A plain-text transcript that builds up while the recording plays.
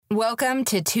Welcome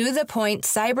to the Point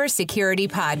Cybersecurity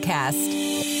Podcast.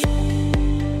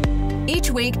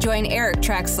 Each week, join Eric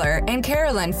Trexler and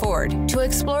Carolyn Ford to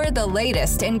explore the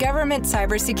latest in government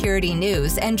cybersecurity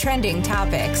news and trending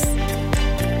topics.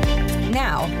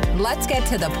 Now, let's get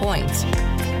to the point.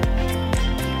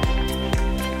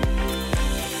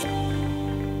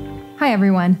 Hi,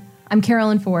 everyone. I'm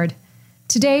Carolyn Ford.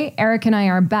 Today, Eric and I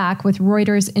are back with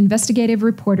Reuters investigative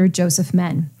reporter Joseph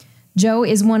Menn. Joe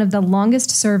is one of the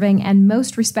longest-serving and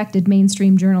most respected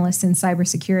mainstream journalists in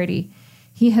cybersecurity.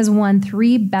 He has won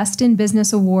 3 Best in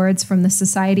Business awards from the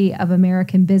Society of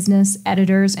American Business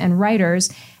Editors and Writers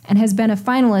and has been a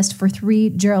finalist for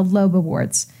 3 Gerald Loeb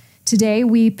Awards. Today,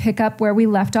 we pick up where we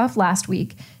left off last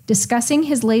week, discussing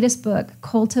his latest book,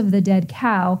 Cult of the Dead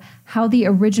Cow, How the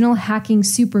Original Hacking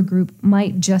Supergroup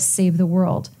Might Just Save the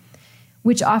World,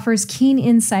 which offers keen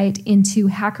insight into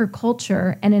hacker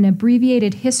culture and an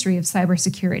abbreviated history of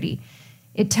cybersecurity.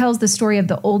 It tells the story of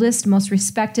the oldest, most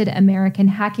respected American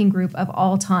hacking group of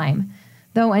all time.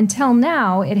 Though until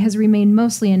now, it has remained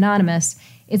mostly anonymous,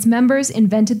 its members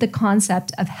invented the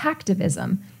concept of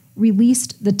hacktivism,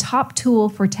 released the top tool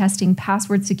for testing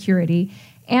password security,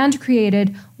 and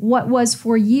created what was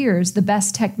for years the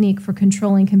best technique for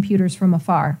controlling computers from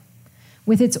afar.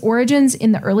 With its origins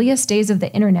in the earliest days of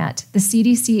the internet, the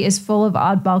CDC is full of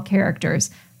oddball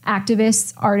characters,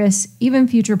 activists, artists, even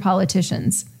future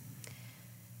politicians.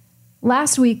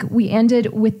 Last week, we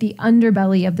ended with the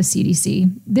underbelly of the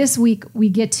CDC. This week, we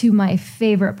get to my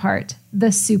favorite part, the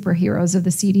superheroes of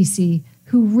the CDC,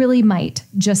 who really might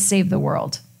just save the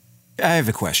world. I have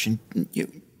a question.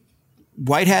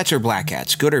 White hats or black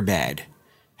hats, good or bad?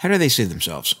 How do they see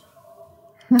themselves?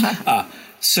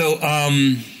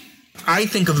 I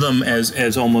think of them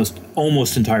as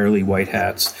almost entirely white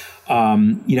hats.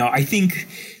 I think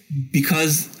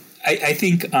because I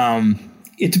think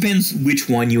it depends which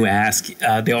one you ask.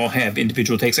 They all have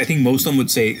individual takes. I think most of them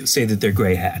would say that they're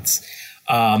gray hats.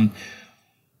 But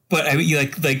I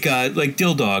mean, like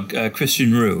Dill Dog,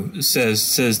 Christian Rue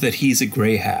says that he's a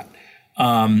gray hat.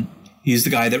 He's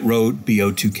the guy that wrote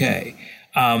BO2K.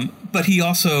 But he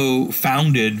also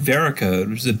founded Veracode,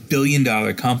 which is a $1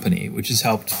 billion company, which has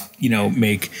helped,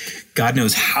 make God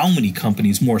knows how many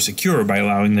companies more secure by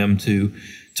allowing them to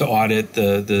audit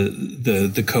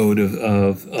the code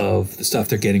of the stuff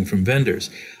they're getting from vendors.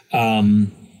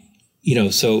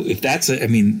 So if that's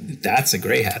a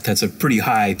gray hat. That's a pretty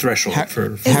high threshold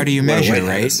for how do you measure,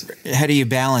 right? How do you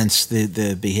balance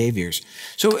the behaviors?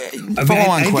 So I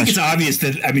think it's obvious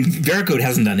that, Veracode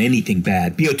hasn't done anything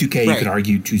bad. BO2K, right, you could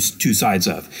argue two sides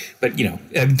of. But,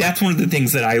 that's one of the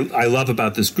things that I love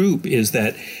about this group is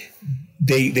that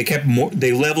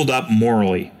they leveled up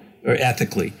morally or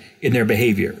ethically in their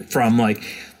behavior from like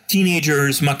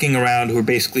teenagers mucking around who are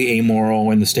basically amoral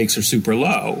and the stakes are super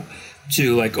low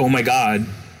to like, oh my God,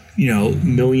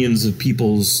 millions of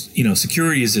people's,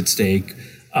 security is at stake,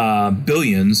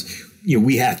 billions.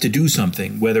 We have to do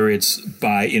something, whether it's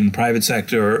in private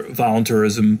sector,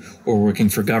 volunteerism, or working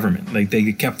for government. Like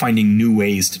they kept finding new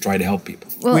ways to try to help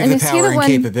people. Well, we have the power and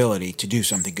capability to do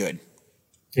something good.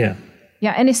 Yeah.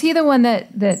 Yeah, and is he the one that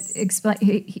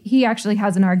he actually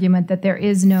has an argument that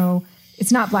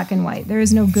it's not black and white. There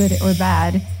is no good or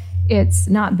bad. It's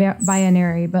not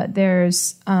binary, but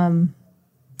there's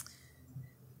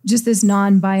just this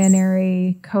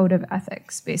non-binary code of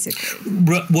ethics,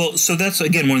 basically. Well, so that's,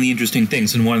 again, one of the interesting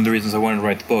things, and one of the reasons I wanted to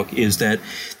write the book is that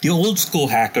the old school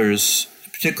hackers,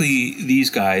 particularly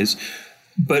these guys,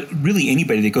 but really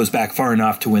anybody that goes back far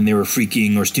enough to when they were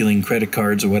phreaking or stealing credit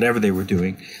cards or whatever they were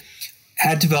doing,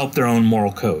 had developed their own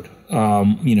moral code,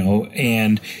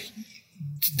 and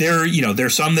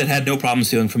there's some that had no problem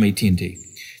stealing from AT&T.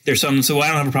 There's some that say, well, I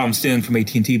don't have a problem stealing from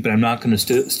AT&T, but I'm not going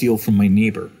to steal from my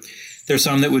neighbor. There's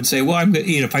some that would say, well,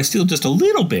 if I steal just a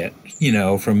little bit,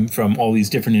 from all these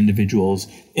different individuals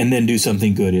and then do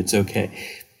something good, it's okay.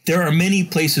 There are many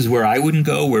places where I wouldn't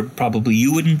go, where probably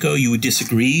you wouldn't go. You would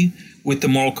disagree with the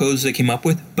moral codes they came up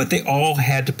with, but they all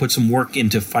had to put some work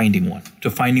into finding one,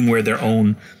 to finding where their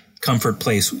own comfort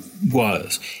place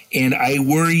was. And I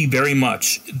worry very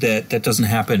much that doesn't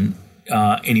happen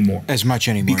anymore. As much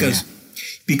anymore,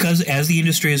 Because as the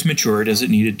industry has matured as it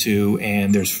needed to,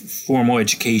 and there's formal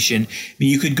education,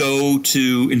 you could go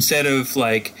to, instead of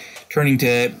like turning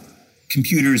to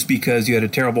computers because you had a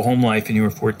terrible home life and you were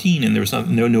 14 and there was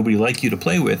nobody like you to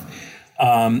play with,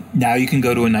 now you can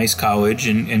go to a nice college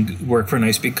and work for a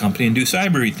nice big company and do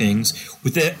cybery things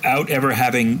without ever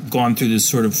having gone through this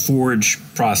sort of forge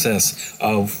process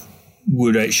of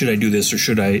should I do this or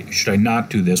should I not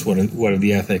do this? What are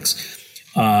the ethics?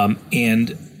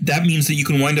 And that means that you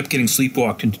can wind up getting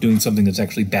sleepwalked into doing something that's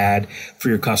actually bad for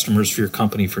your customers, for your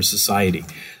company, for society.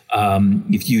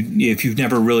 If you've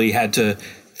never really had to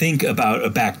think about a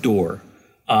back door,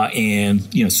 and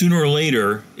sooner or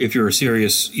later, if you're a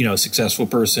serious successful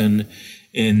person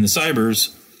in the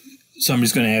cybers,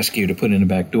 somebody's going to ask you to put in a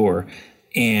back door.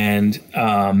 And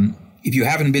if you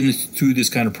haven't been through this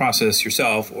kind of process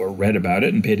yourself or read about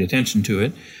it and paid attention to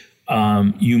it,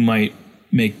 you might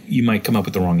come up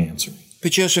with the wrong answer.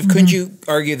 But Joseph, couldn't you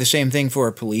argue the same thing for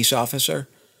a police officer?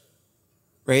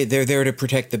 Right? They're there to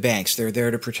protect the banks. They're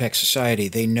there to protect society.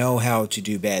 They know how to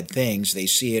do bad things. They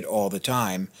see it all the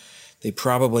time. They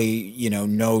probably,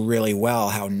 know really well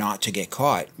how not to get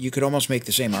caught. You could almost make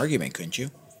the same argument, couldn't you?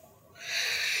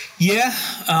 Yeah.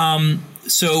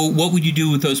 So what would you do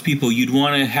with those people? You'd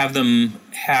want to have them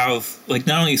have not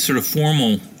only sort of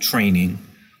formal training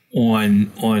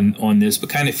on this, but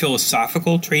kind of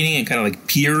philosophical training and kind of like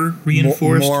peer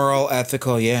reinforced. Moral,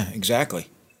 ethical, yeah, exactly.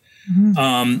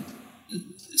 Mm-hmm.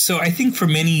 So I think for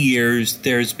many years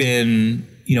there's been,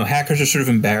 hackers are sort of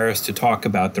embarrassed to talk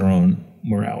about their own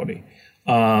morality,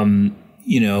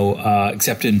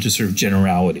 except in just sort of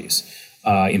generalities.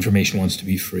 Information wants to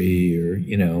be free, or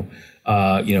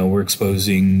we're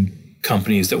exposing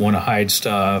companies that want to hide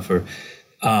stuff, or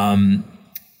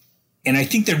and I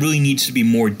think there really needs to be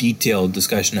more detailed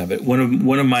discussion of it. One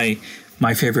of my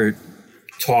favorite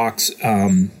talks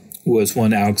was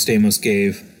one Alex Stamos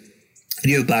gave at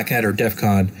either Black Hat or DEF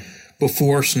CON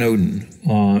before Snowden,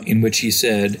 in which he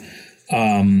said,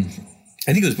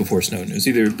 I think it was before Snowden. It was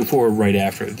either before or right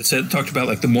after. It talked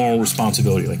about the moral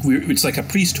responsibility. It's like a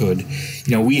priesthood.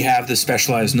 We have this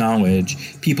specialized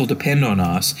knowledge. People depend on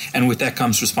us, and with that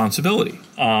comes responsibility.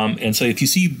 And so if you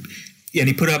see, and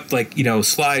he put up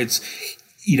slides,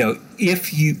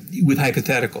 if you with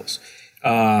hypotheticals,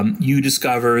 you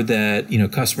discover that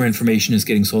customer information is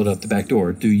getting sold out the back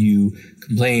door. Do you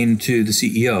complain to the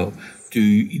CEO? Do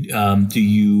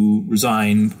you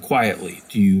resign quietly?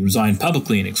 Do you resign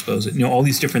publicly and expose it? All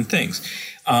these different things.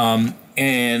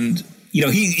 And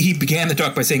he began the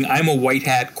talk by saying, "I'm a white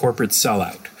hat corporate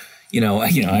sellout.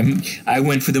 I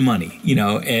went for the money.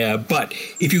 But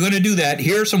if you're going to do that,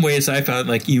 here are some ways I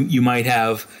found you might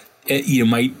have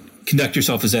might conduct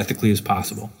yourself as ethically as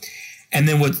possible." And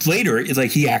then what's later is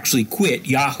he actually quit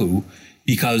Yahoo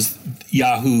because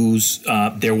Yahoo's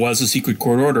there was a secret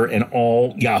court order, and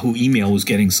all Yahoo email was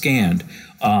getting scanned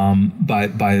by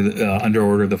under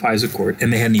order of the FISA court,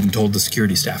 and they hadn't even told the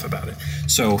security staff about it.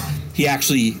 So he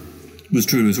actually was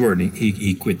true to his word, and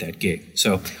he quit that gig.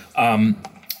 So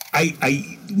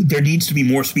there needs to be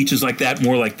more speeches like that,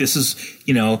 more like, this is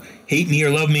hate me or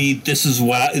love me. This is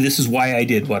why I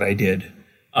did what I did.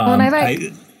 Go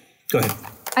ahead.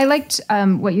 I liked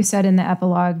what you said in the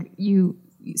epilogue.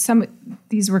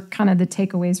 These were kind of the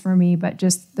takeaways for me, but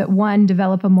just that 1,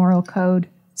 develop a moral code,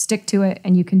 stick to it,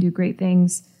 and you can do great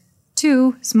things.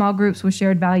 2, small groups with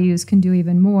shared values can do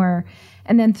even more.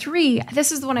 And then 3,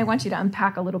 this is the one I want you to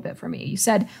unpack a little bit for me. You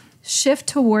said shift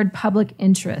toward public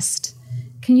interest.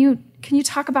 Can you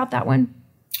talk about that one?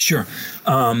 Sure.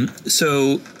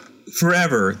 So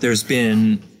forever there's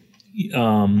been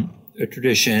a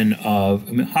tradition of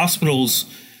hospitals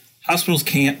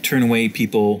can't turn away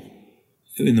people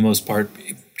in the most part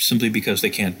simply because they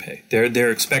can't pay. They're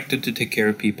expected to take care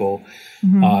of people,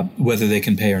 whether they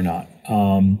can pay or not.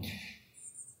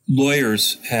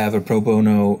 Lawyers have a pro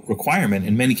bono requirement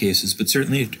in many cases, but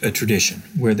certainly a tradition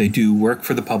where they do work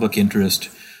for the public interest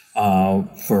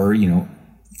for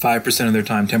 5% of their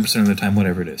time, 10% of their time,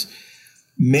 whatever it is.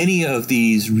 Many of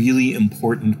these really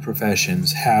important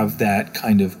professions have that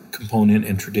kind of component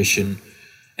and tradition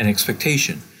and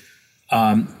expectation.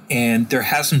 And there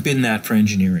hasn't been that for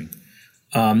engineering.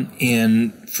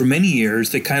 And for many years,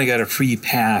 they kind of got a free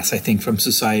pass, I think, from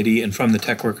society and from the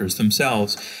tech workers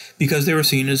themselves, because they were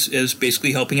seen as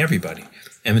basically helping everybody.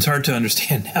 And it's hard to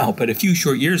understand now, but a few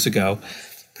short years ago,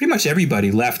 pretty much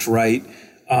everybody, left, right,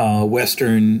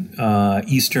 Western,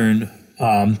 Eastern,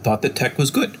 thought that tech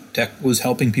was good. Tech was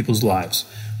helping people's lives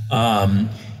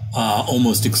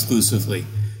almost exclusively.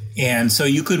 And so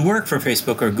you could work for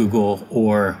Facebook or Google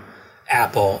or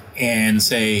Apple and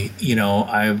say,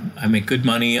 I make good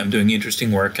money, I'm doing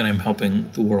interesting work, and I'm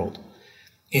helping the world.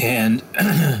 And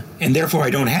and therefore I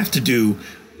don't have to do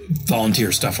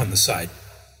volunteer stuff on the side.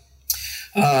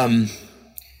 And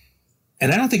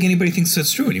I don't think anybody thinks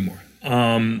that's true anymore.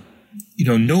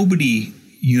 Nobody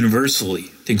universally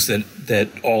thinks that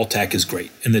all tech is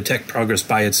great and that tech progress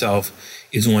by itself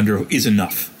is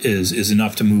enough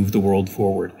to move the world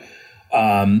forward.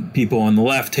 People on the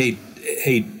left hate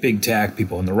big tech.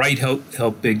 People on the right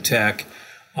help big tech.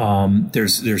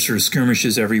 There's sort of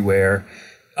skirmishes everywhere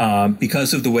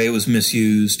because of the way it was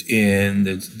misused in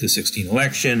the 2016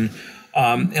 election,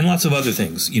 and lots of other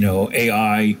things.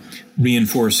 AI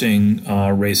reinforcing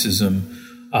racism,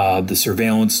 the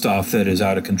surveillance stuff that is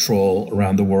out of control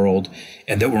around the world,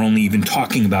 and that we're only even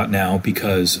talking about now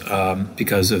because of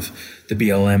the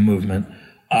BLM movement.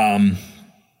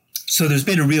 So there's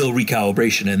been a real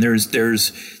recalibration, and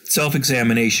there's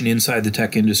self-examination inside the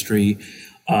tech industry,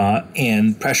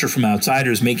 and pressure from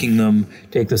outsiders making them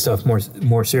take this stuff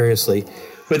more seriously.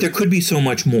 But there could be so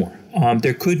much more.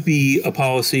 There could be a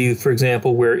policy, for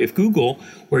example, where if Google,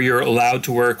 where you're allowed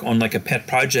to work on like a pet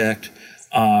project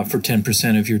for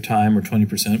 10% of your time or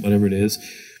 20%, whatever it is,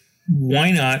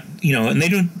 why not? And they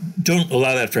don't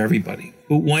allow that for everybody.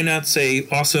 But why not say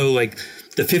also like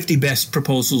the 50 best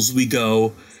proposals we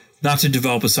go, not to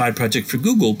develop a side project for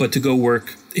Google, but to go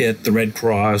work at the Red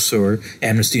Cross or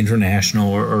Amnesty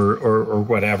International or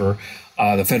whatever,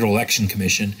 the Federal Election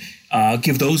Commission,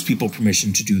 give those people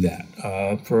permission to do that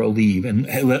for a leave and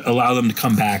allow them to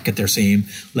come back at their same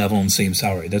level and same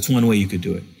salary. That's one way you could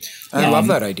do it. I love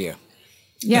that idea.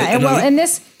 Yeah, and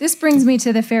this brings me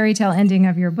to the fairy tale ending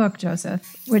of your book,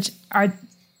 Joseph, which are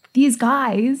these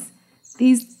guys,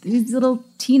 these little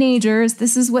teenagers.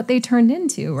 This is what they turned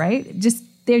into, right? Just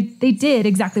they did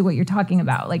exactly what you're talking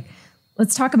about. Like,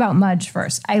 let's talk about Mudge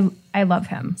first. I love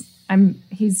him.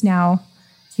 He's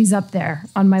up there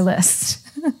on my list.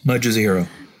 Mudge is a hero.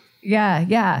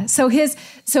 Yeah. So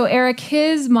Eric,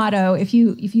 his motto, if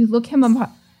you look him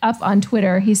up on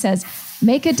Twitter, he says,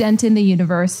 "Make a dent in the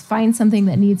universe, find something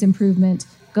that needs improvement,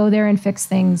 go there and fix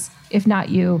things. If not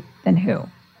you, then who?"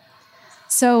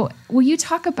 So will you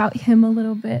talk about him a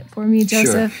little bit for me,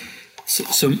 Joseph? Sure.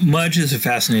 So Mudge is a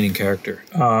fascinating character.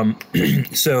 Many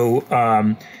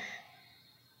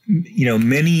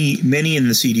in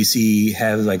the CDC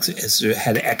have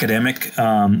had academic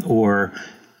or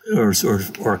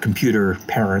computer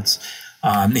parents.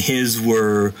 His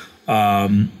were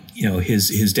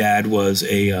his dad was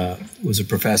a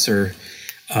professor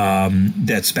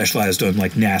that specialized on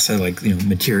like NASA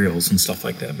materials and stuff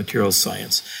like that, materials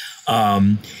science.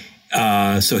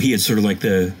 So he had sort of like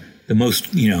the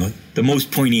most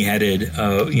pointy-headed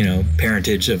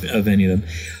parentage of any of them.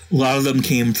 A lot of them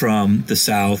came from the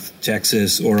South,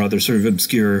 Texas, or other sort of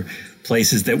obscure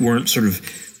places that weren't sort of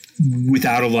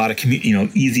without a lot of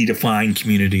easy to find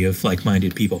community of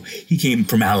like-minded people. He came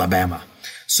from Alabama,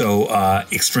 so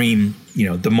extreme,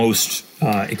 the most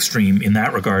extreme in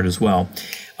that regard as well.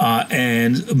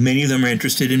 And many of them are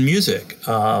interested in music.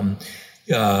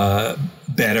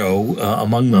 Beto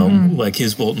among them, like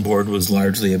his bulletin board was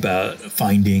largely about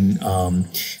finding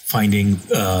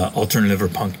alternative or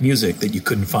punk music that you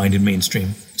couldn't find in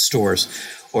mainstream stores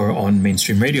or on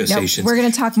mainstream radio stations. We're going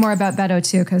to talk more about Beto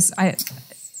too, because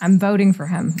I'm voting for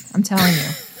him. I'm telling you.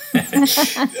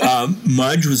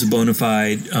 Mudge was a bona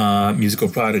fide musical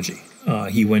prodigy.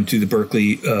 He went to the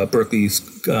Berkeley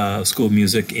School of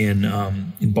Music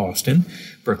in Boston,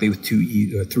 Berkeley with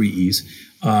 3 E's.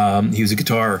 He was a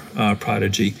guitar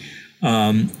prodigy,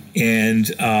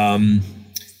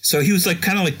 so he was like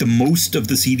kind of like the most of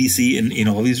the CDC in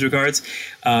all these regards,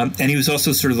 and he was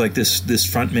also sort of like this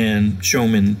frontman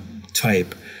showman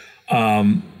type,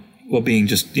 while being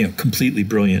just completely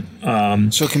brilliant.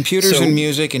 So computers and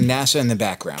music and NASA in the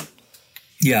background.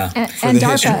 Yeah, and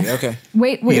DARPA. History. Okay.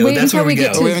 Wait before we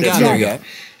get to. We haven't gotten there yet.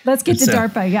 Let's get to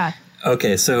DARPA. Yeah.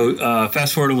 Okay, so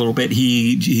fast forward a little bit.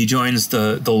 He joins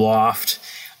the Loft,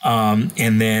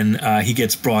 and then he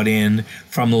gets brought in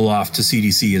from the Loft to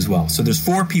CDC as well. So there's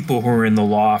 4 people who are in the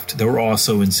Loft that were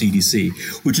also in CDC,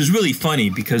 which is really funny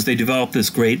because they developed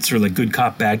this great sort of like good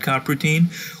cop, bad cop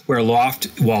routine where Loft,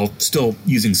 while still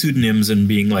using pseudonyms and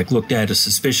being like looked at as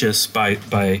suspicious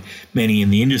by many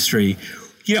in the industry,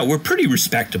 we're pretty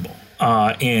respectable.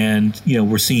 And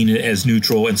we're seen as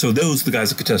neutral. And so those are the guys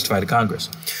that could testify to Congress.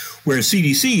 Whereas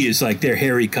CDC is like they're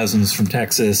hairy cousins from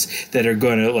Texas that are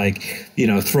going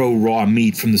to throw raw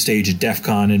meat from the stage at DEF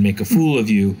CON and make a fool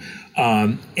of you.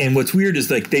 And what's weird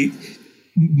is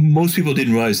most people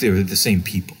didn't realize they were the same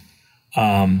people.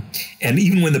 And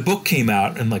even when the book came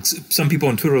out, and like some people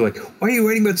on Twitter were like, "Why are you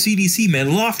writing about CDC,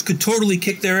 man? Loft could totally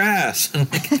kick their ass." And I'm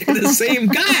like, they're the same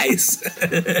guys.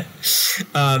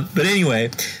 But anyway,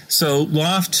 so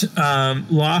Loft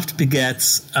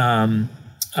begets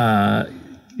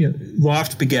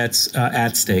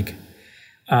At Stake,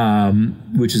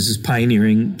 which is this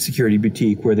pioneering security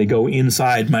boutique where they go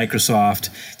inside Microsoft,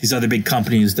 these other big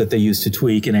companies that they use to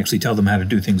tweak and actually tell them how to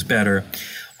do things better.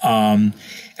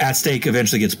 At Stake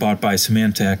eventually gets bought by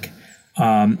Symantec,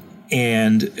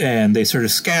 and they sort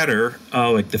of scatter,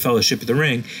 like the Fellowship of the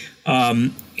Ring,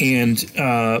 And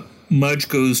Mudge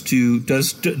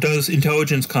does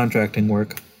intelligence contracting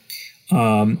work.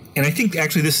 And I think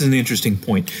actually this is an interesting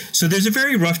point. So there's a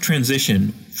very rough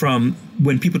transition from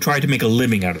when people tried to make a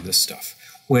living out of this stuff.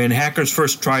 When hackers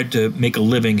first tried to make a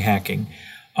living hacking.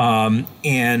 The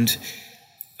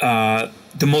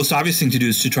most obvious thing to do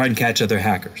is to try and catch other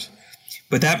hackers.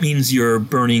 But that means you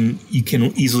can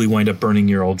easily wind up burning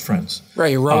your old friends.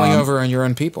 Right, you're rolling over on your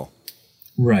own people.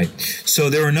 Right. So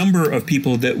there were a number of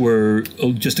people that were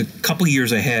just a couple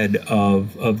years ahead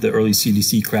of the early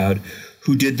CDC crowd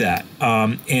who did that.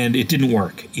 And it didn't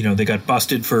work. They got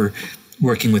busted for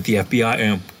working with the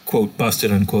FBI, quote,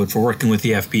 busted, unquote, for working with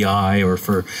the FBI or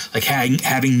for like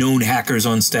having known hackers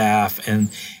on staff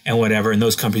and whatever. And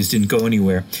those companies didn't go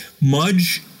anywhere.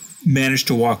 Mudge managed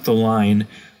to walk the line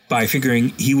by figuring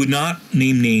he would not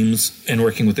name names and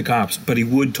working with the cops, but he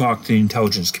would talk to the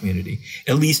intelligence community,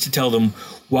 at least to tell them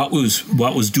what was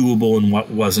doable and what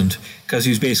wasn't, because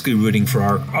he was basically rooting for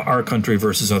our country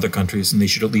versus other countries, and they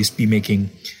should at least be making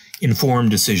informed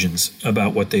decisions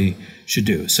about what they should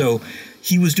do. So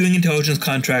he was doing intelligence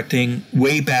contracting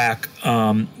way back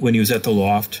when he was at the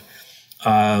Loft,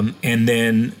 and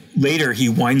then later he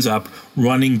winds up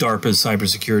running DARPA's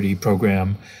cybersecurity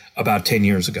program about 10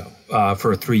 years ago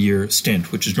for a 3-year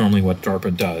stint, which is normally what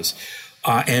DARPA does.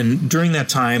 And during that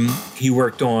time, he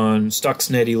worked on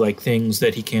Stuxnet-like things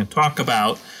that he can't talk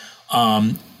about.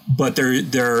 But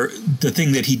the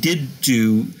thing that he did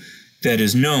do that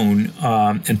is known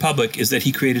and public is that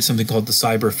he created something called the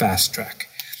Cyber Fast Track.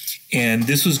 And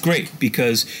this was great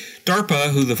because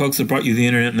DARPA, who the folks that brought you the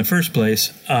internet in the first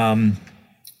place,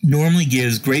 normally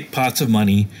gives great pots of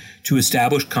money to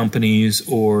established companies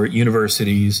or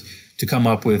universities to come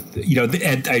up with,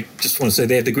 and I just want to say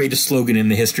they have the greatest slogan in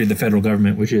the history of the federal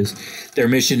government, which is their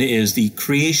mission is the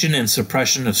creation and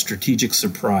suppression of strategic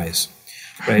surprise,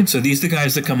 right? So these are the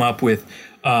guys that come up with,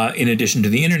 in addition to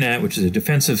the internet, which is a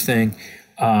defensive thing,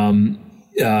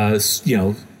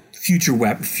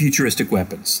 futuristic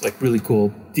weapons, like really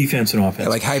cool defense and offense. Yeah,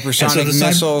 like hypersonic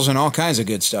missiles and all kinds of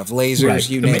good stuff, lasers, right,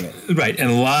 you name it. Right,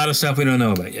 and a lot of stuff we don't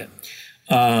know about yet.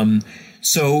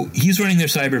 So he's running their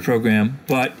cyber program,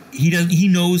 but he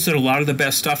knows that a lot of the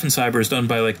best stuff in cyber is done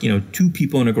by 2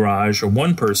 people in a garage or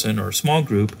 1 person or a small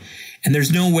group, and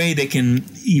there's no way they can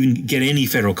even get any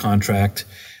federal contract,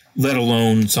 let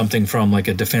alone something from like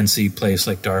a defense-y place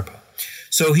like DARPA.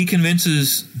 So he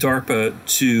convinces DARPA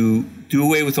to do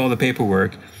away with all the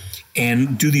paperwork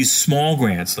and do these small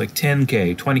grants like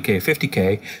 $10K, $20K,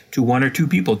 $50K to 1 or 2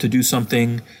 people to do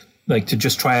something, like to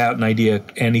just try out an idea,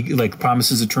 and he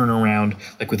promises a turnaround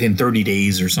within 30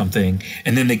 days or something,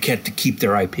 and then they get to keep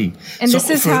their IP. And this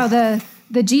is how the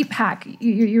Jeep hack,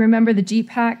 you remember the Jeep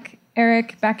hack,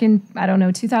 Eric, back in,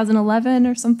 2011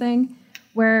 or something,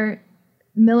 where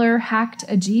Miller hacked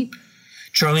a Jeep?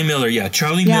 Charlie Miller, yeah.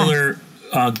 Miller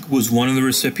was one of the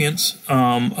recipients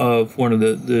of one of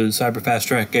the Cyber Fast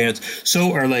Track grants.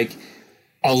 So are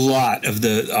a lot of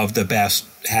the best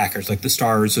hackers, like the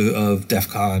stars of DEF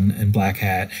CON and Black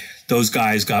Hat. Those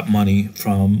guys got money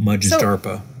from Mudge's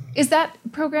DARPA. Is that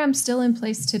program still in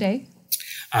place today?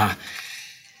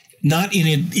 Not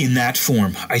in that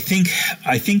form. I think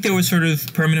there was sort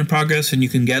of permanent progress, and you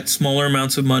can get smaller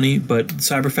amounts of money, but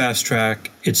Cyber Fast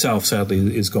Track itself,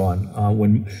 sadly, is gone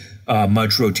when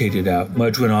Mudge rotated out.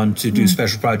 Mudge went on to do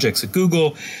special projects at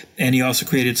Google, and he also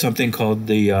created something called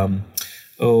the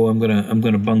I'm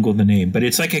gonna bungle the name, but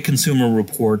it's like a Consumer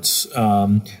Reports,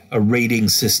 a rating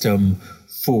system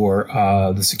for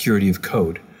the security of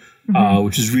code,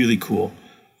 which is really cool.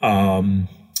 But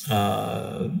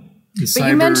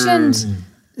you mentioned,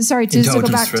 sorry, to go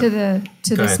back to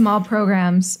the small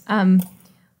programs.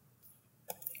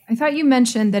 I thought you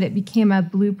mentioned that it became a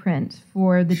blueprint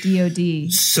for the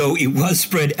DoD. So it was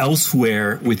spread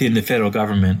elsewhere within the federal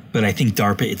government, but I think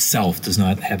DARPA itself does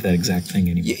not have that exact thing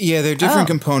anymore. Yeah, there are different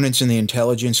components in the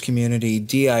intelligence community.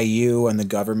 DIU and the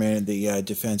government, the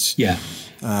Defense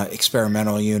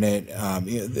Experimental Unit.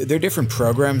 There are different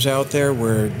programs out there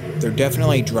where they're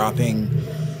definitely dropping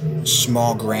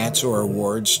small grants or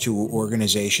awards to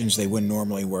organizations they wouldn't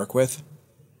normally work with.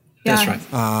 Yeah.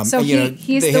 That's right. So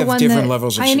he's they the have one different that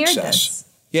levels of pioneered success. this.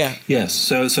 Yeah. Yes.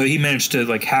 So he managed to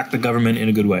hack the government in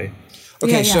a good way.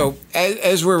 Okay. Yeah. So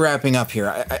as we're wrapping up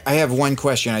here, I have one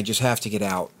question I just have to get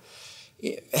out.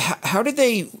 How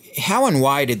and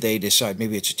why did they decide?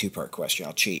 Maybe it's a 2-part question.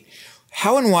 I'll cheat.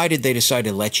 How and why did they decide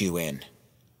to let you in?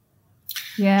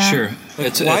 Yeah. Sure.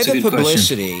 Why the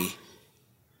publicity? Question.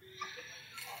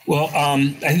 Well,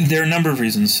 there are a number of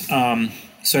reasons.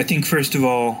 So I think, first of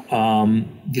all,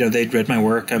 they'd read my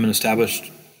work. I'm an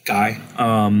established guy.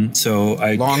 So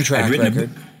long track record.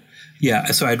 Yeah,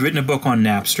 so I'd written a book on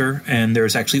Napster, and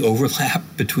there's actually overlap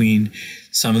between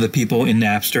some of the people in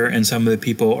Napster and some of the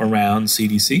people around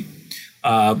CDC.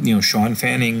 Sean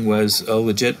Fanning was a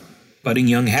legit budding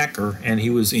young hacker, and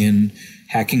he was in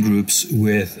hacking groups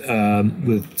with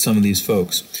some of these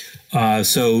folks.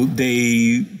 So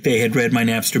they had read my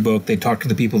Napster book. They talked to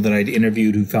the people that I'd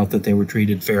interviewed who felt that they were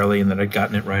treated fairly and that I'd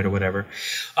gotten it right or whatever.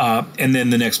 And then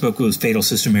the next book was Fatal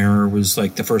System Error, was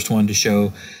like the first one to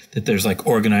show that there's like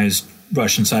organized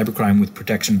Russian cybercrime with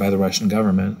protection by the Russian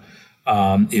government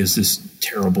is this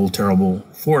terrible, terrible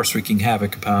force wreaking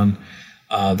havoc upon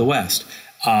the West.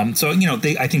 I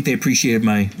think they appreciated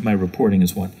my reporting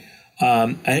as one.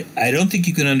 I don't think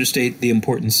you can understate the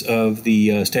importance of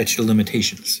the statute of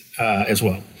limitations as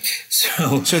well.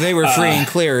 So they were free and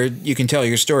clear. You can tell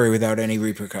your story without any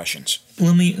repercussions.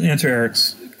 Let me answer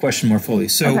Eric's question more fully.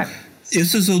 So okay.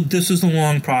 This is a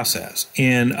long process,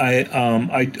 and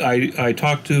I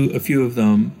talked to a few of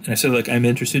them, and I said, look, I'm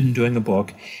interested in doing a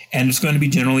book, and it's going to be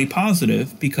generally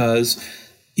positive because,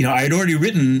 I had already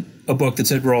written a book that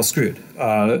said we're all screwed,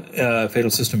 Fatal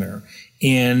System Error,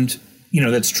 and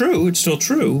that's true. It's still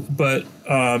true, but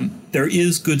there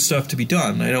is good stuff to be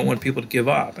done. I don't want people to give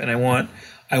up, and I want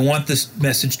this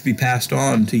message to be passed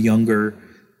on to younger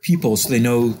people so they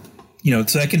know.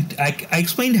 So I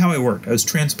explained how I worked. I was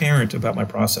transparent about my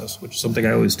process, which is something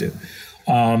I always do.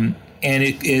 And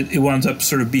it winds up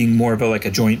sort of being more of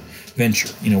a joint venture.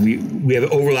 We have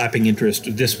overlapping interest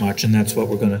of this much, and that's what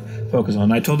we're going to focus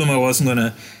on. I told them I wasn't going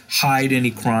to hide any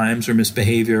crimes or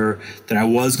misbehavior, that I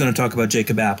was going to talk about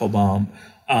Jacob Applebaum.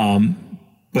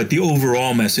 But the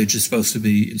overall message is supposed to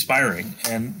be inspiring.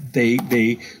 And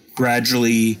they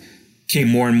gradually came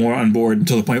more and more on board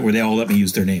until the point where they all let me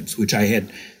use their names, which I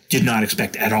did not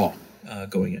expect at all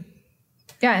going in.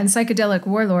 Yeah, and Psychedelic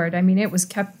Warlord, it was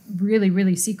kept really,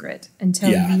 really secret until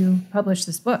you published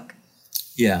this book.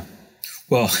 Yeah.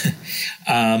 Well,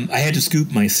 I had to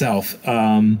scoop myself.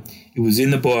 It was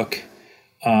in the book,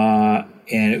 and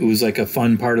it was like a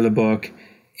fun part of the book.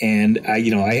 And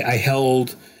I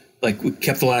held, we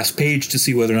kept the last page to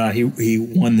see whether or not he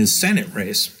won this Senate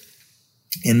race.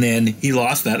 And then he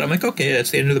lost that. I'm like, okay,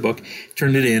 that's the end of the book.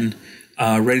 Turned it in.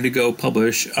 Ready to go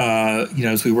publish,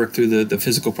 as we work through the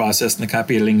physical process and the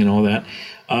copying and all that.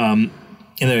 And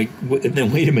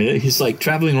then wait a minute, he's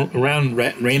traveling around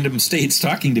random states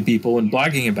talking to people and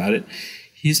blogging about it.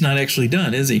 He's not actually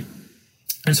done, is he?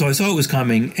 And so I saw it was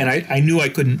coming, and I knew I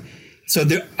couldn't. So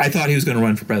I thought he was going to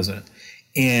run for president,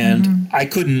 and I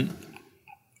couldn't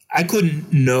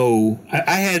know.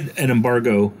 I had an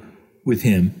embargo with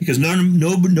him because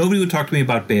nobody would talk to me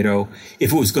about Beto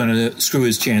if it was going to screw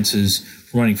his chances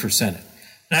running for Senate.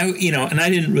 And I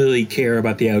didn't really care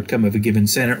about the outcome of a given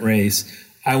Senate race.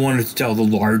 I wanted to tell the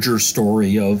larger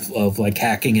story of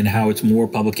hacking and how it's more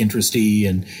public interesty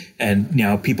and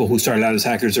people who started out as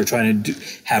hackers are trying to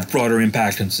have broader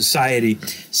impact on society.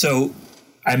 So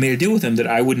I made a deal with him that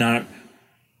I would not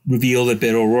reveal that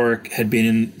Beto O'Rourke had been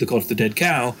in the cult of the dead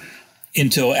cow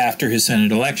until after his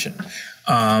Senate election.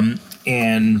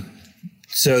 And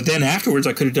so then afterwards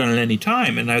I could have done it any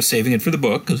time, and I was saving it for the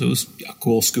book because it was a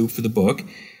cool scoop for the book.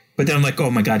 But then I'm like, oh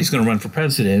my God, he's going to run for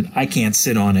president. I can't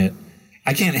sit on it.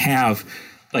 I can't have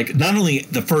not only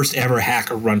the first ever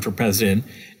hacker run for president,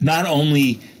 not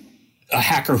only a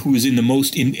hacker who is an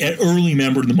early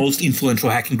member of the most influential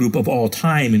hacking group of all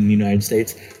time in the United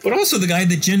States, but also the guy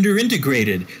that gender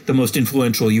integrated the most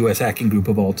influential U.S. hacking group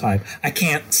of all time. I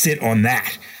can't sit on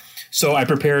that. So I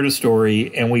prepared a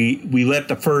story, and we let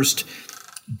the first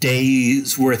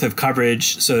day's worth of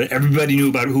coverage so that everybody knew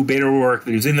about who Beto O'Rourke,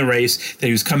 that he was in the race, that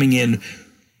he was coming in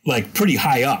pretty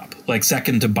high up,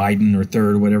 second to Biden or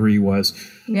third or whatever he was.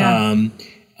 Yeah.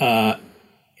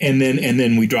 And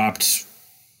then we dropped,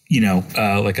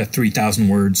 a 3,000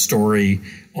 word story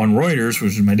on Reuters,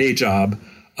 which is my day job,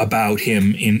 about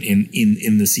him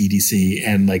in the CDC,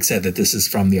 and said that this is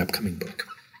from the upcoming book.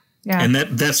 Yeah. And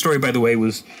that story, by the way,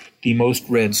 was the most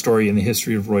read story in the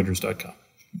history of Reuters.com.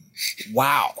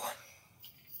 Wow.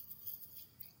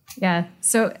 Yeah.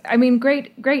 So,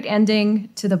 great ending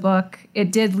to the book.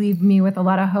 It did leave me with a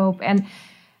lot of hope. And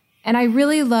I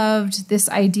really loved this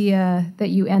idea that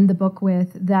you end the book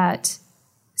with, that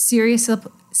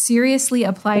seriously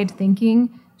applied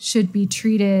thinking should be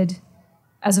treated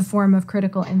as a form of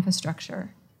critical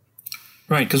infrastructure.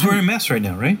 Right, because we're in a mess right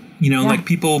now, right?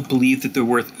 People believe that the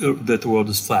world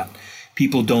is flat.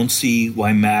 People don't see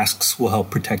why masks will help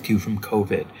protect you from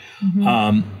COVID.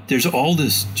 Mm-hmm. There's all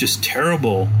this just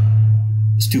terrible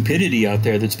stupidity out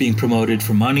there that's being promoted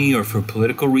for money or for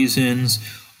political reasons,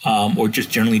 or just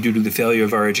generally due to the failure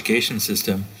of our education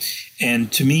system.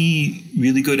 And to me,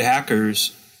 really good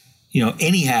hackers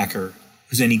any hacker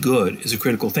who's any good is a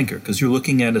critical thinker, because you're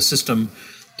looking at a system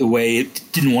the way it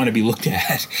didn't want to be looked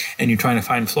at, and you're trying to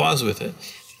find flaws with it.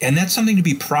 And that's something to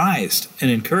be prized and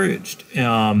encouraged.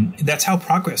 That's how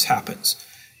progress happens.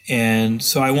 And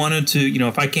so I wanted to,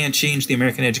 if I can't change the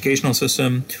American educational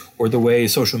system or the way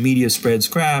social media spreads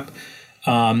crap,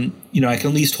 I can at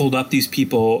least hold up these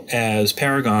people as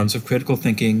paragons of critical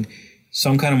thinking,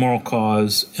 some kind of moral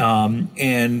cause,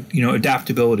 and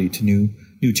adaptability to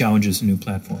new challenges and new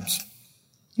platforms.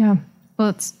 Yeah. Well,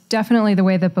 it's definitely the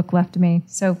way the book left me.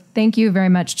 So thank you very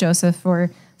much, Joseph, for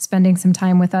spending some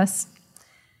time with us.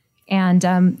 And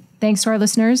thanks to our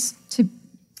listeners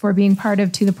for being part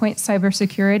of To The Point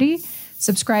Cybersecurity.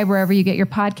 Subscribe wherever you get your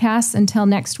podcasts. Until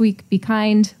next week, be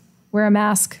kind, wear a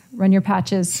mask, run your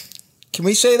patches. Can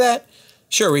we say that?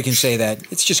 Sure, we can say that.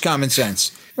 It's just common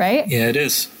sense. Right? Yeah, it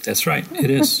is. That's right. It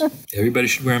is. Everybody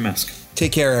should wear a mask.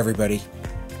 Take care, everybody.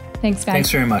 Thanks, guys.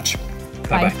 Thanks very much.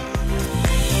 Bye-bye.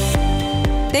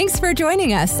 Thanks for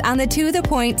joining us on the To The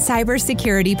Point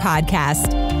Cybersecurity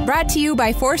Podcast, brought to you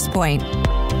by ForcePoint.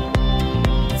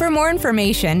 For more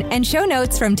information and show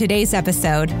notes from today's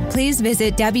episode, please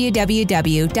visit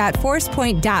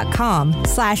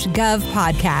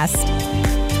www.forcepoint.com/govpodcast.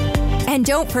 And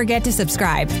don't forget to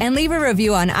subscribe and leave a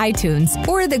review on iTunes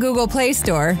or the Google Play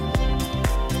Store.